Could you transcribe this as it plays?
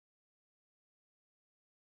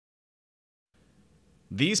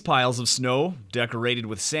These piles of snow, decorated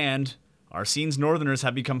with sand, are scenes Northerners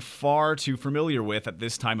have become far too familiar with at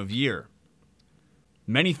this time of year.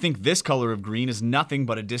 Many think this color of green is nothing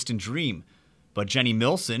but a distant dream, but Jenny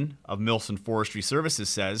Millson of Millson Forestry Services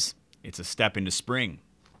says it's a step into spring.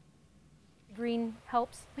 Green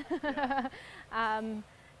helps.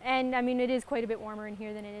 And I mean, it is quite a bit warmer in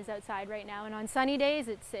here than it is outside right now. And on sunny days,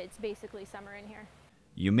 it's basically summer in here.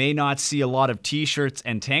 You may not see a lot of t-shirts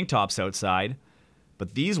and tank tops outside,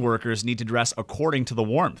 but these workers need to dress according to the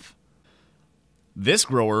warmth. This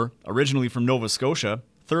grower, originally from Nova Scotia,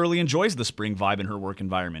 thoroughly enjoys the spring vibe in her work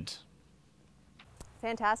environment.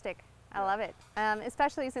 Fantastic. I love it.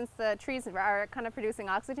 Especially since the trees are kind of producing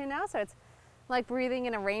oxygen now, so it's like breathing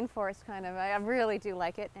in a rainforest kind of. I really do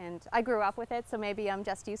like it, and I grew up with it, so maybe I'm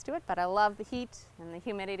just used to it, but I love the heat and the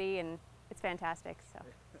humidity, and it's fantastic. So.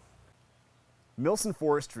 Millson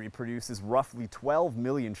Forestry produces roughly 12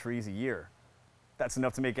 million trees a year. That's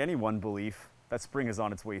enough to make anyone believe that spring is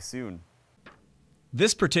on its way soon.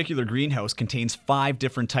 This particular greenhouse contains 5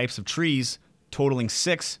 different types of trees, totaling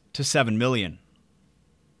 6 to 7 million.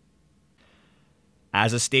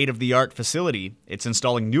 As a state-of-the-art facility, it's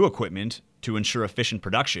installing new equipment to ensure efficient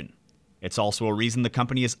production. It's also a reason the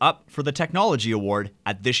company is up for the Technology Award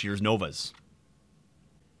at this year's Novas.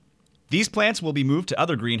 These plants will be moved to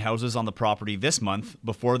other greenhouses on the property this month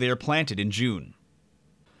before they are planted in June.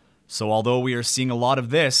 So although we are seeing a lot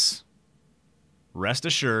of this, rest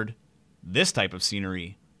assured, this type of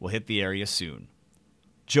scenery will hit the area soon.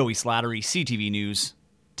 Joey Slattery, CTV News,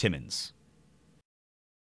 Timmins.